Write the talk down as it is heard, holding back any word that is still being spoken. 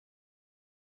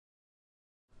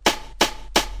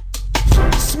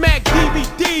Smack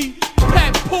DVD,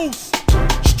 Papoose,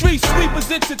 Street Sweepers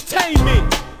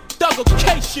Entertainment,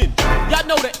 Thuggication. Y'all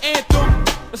know the anthem.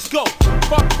 Let's go.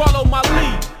 Follow my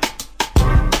lead.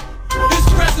 This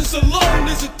presence alone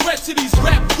is a threat to these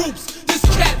rap groups. This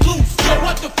cat loose. Yo,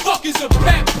 what the fuck is a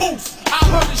Papoose? I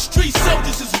heard the street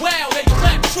soldiers is wild, they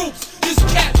clap troops. This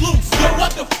cat loose. Yo,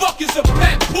 what the fuck is a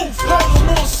Papoose? Heard him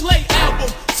on Slate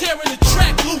album, tearing the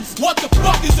track loose. What the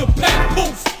fuck is a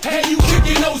Papoose? Hey, you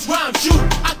kicking those rhymes, you.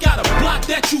 I got a block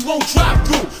that you won't drive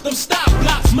through. Them stop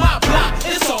blocks, my block,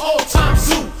 it's an all-time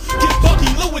zoo. Get Bucky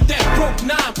Lou with that broke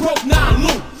nine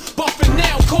loot. But for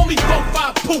now, call me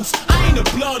 4-5 Poose. I ain't a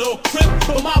blood or crip,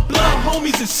 but my blood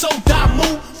homies is so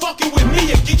move. Fucking with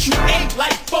me, it get you 8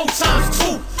 like 4 times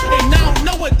 2. And I don't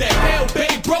know what the hell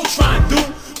babe bro tryin' do,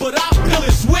 but I'll peel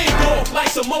his wig off like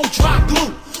some old dry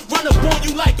glue. Run up on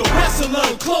you like a wrestler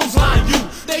and clothesline you.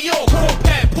 They all call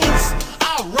Papoose.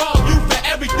 I'll rob you for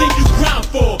everything you grind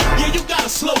for. Yeah, you got a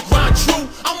slow grind, true.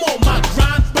 I'm on my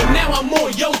grind, but now I'm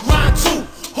on your grind too.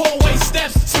 Hallway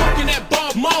steps, smoking that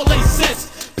Bob Marley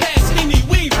sense. Pass Henny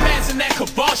weed, passing that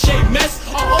Kavache mess.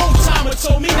 An old timer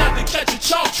told me not to catch a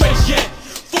chalk trace yet.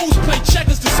 Fools play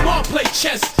checkers, the smart play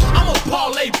chess. I'm a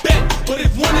parlay bet, but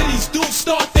if one of these dudes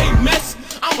start they mess,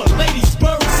 I'ma lay these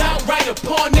birds out right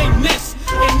upon they nest.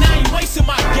 And I ain't wasting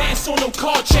my gas on no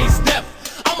car chase death.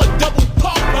 I'm a double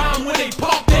park bomb when they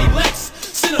park they Lex.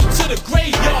 Send them to the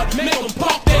graveyard, make them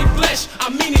park they flesh. I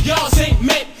mean the yards ain't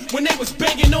met. When they was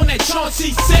banging on that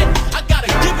Chauncey set, I gotta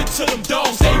give it to them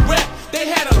dogs, they rap. They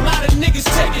had a lot of niggas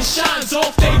taking shines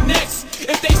off they necks.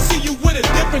 If they see you with a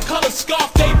different color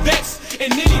scarf, they vex.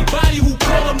 And anybody who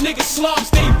call them niggas slobs,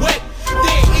 they wet.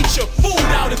 They eat your food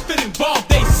out if it involved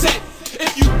they set.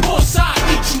 If you puss, I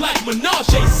eat you like menage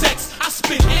sex. I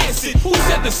spit acid. Who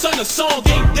said the son of song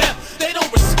ain't deaf? They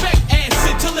don't respect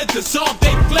acid till it dissolve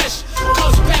they flesh.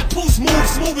 Cause Papoose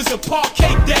moves smooth as a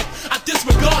parquet deck. I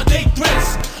disregard they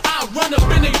threats. I run up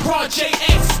in they Project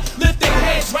X, lift their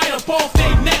heads right up off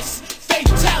they necks.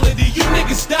 Fatality, you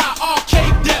niggas die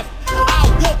arcade death. I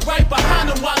walk right behind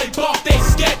them while they bark they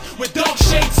scat. With dark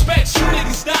shade specs, you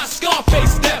niggas die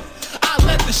Scarface death. I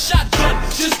let the shotgun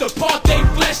just depart they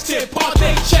flesh, tear apart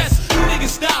they chest. You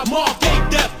niggas die mark they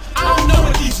death. I don't know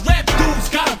what these rap dudes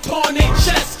got upon they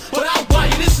chest, but I'll wire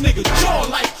this nigga jaw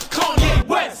like Kanye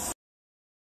West.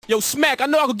 Yo, Smack, I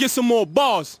know I could get some more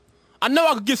bars.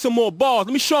 Let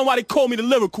me show them why they call me the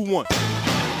lyrical one.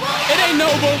 It ain't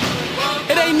over.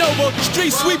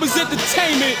 Street Sweepers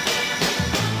Entertainment.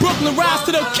 Brooklyn rise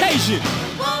to the occasion.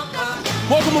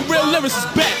 Welcome to Real Lyricists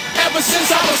back. Ever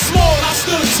since I was small, I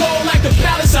stood tall like the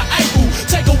palace of Eiffel.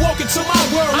 Take a walk into my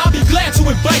world, I'll be glad to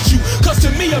invite you. Cause to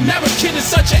me, American is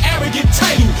such an arrogant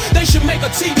title. They should make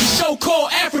a TV show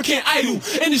called African Idol.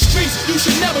 In the streets, you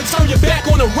should never turn your back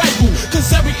on a rifle,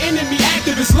 cause every enemy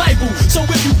active is liable. So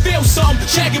if you feel something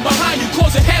shagging behind you,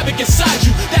 causing havoc inside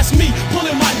you, that's me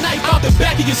pulling my knife out the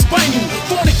back of your spinal.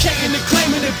 Fornicating and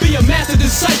claiming to be a master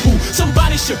disciple.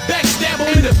 Somebody should backstab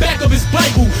him in the back of his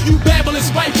Bible. You babbling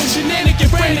spiteful, shenanigan,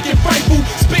 frantic and frightful.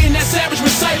 Spitting that savage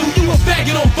recital, you a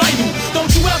faggot on vital.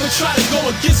 Don't you ever try to go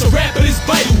against a rapper that's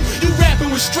vital. You rapping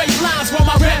with straight lines while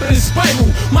my rapping is spiral.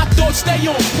 My thoughts stay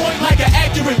on point like an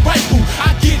accurate rifle.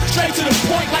 I get straight to the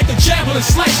point like a javelin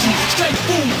slice you. Straight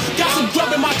fool, got some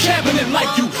drug in my cabinet like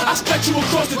you. I stretch you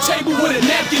across the table with a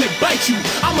napkin and bite you.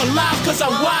 I'm alive cause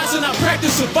I'm wise and I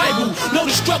practice survival. Know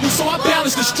the struggle so I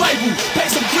balance the struggle. Pay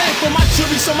some grand for my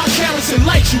jury so my carrots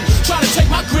enlight you. Try to take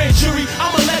my grand jury,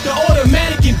 I'ma let the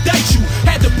automatic indict you.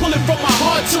 Had to pull it from my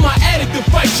heart to my attic to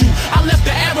fight you. I left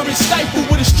the average stifle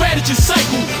with a strategist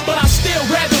cycle, but I still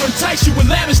rather entice you with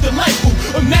lavish delightful.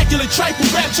 Immaculate trifle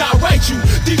rap I write you.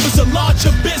 Deep as a large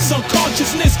abyss,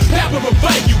 unconsciousness, power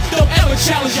revive you. Don't ever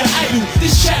challenge your idol,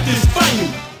 this chapter is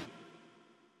final.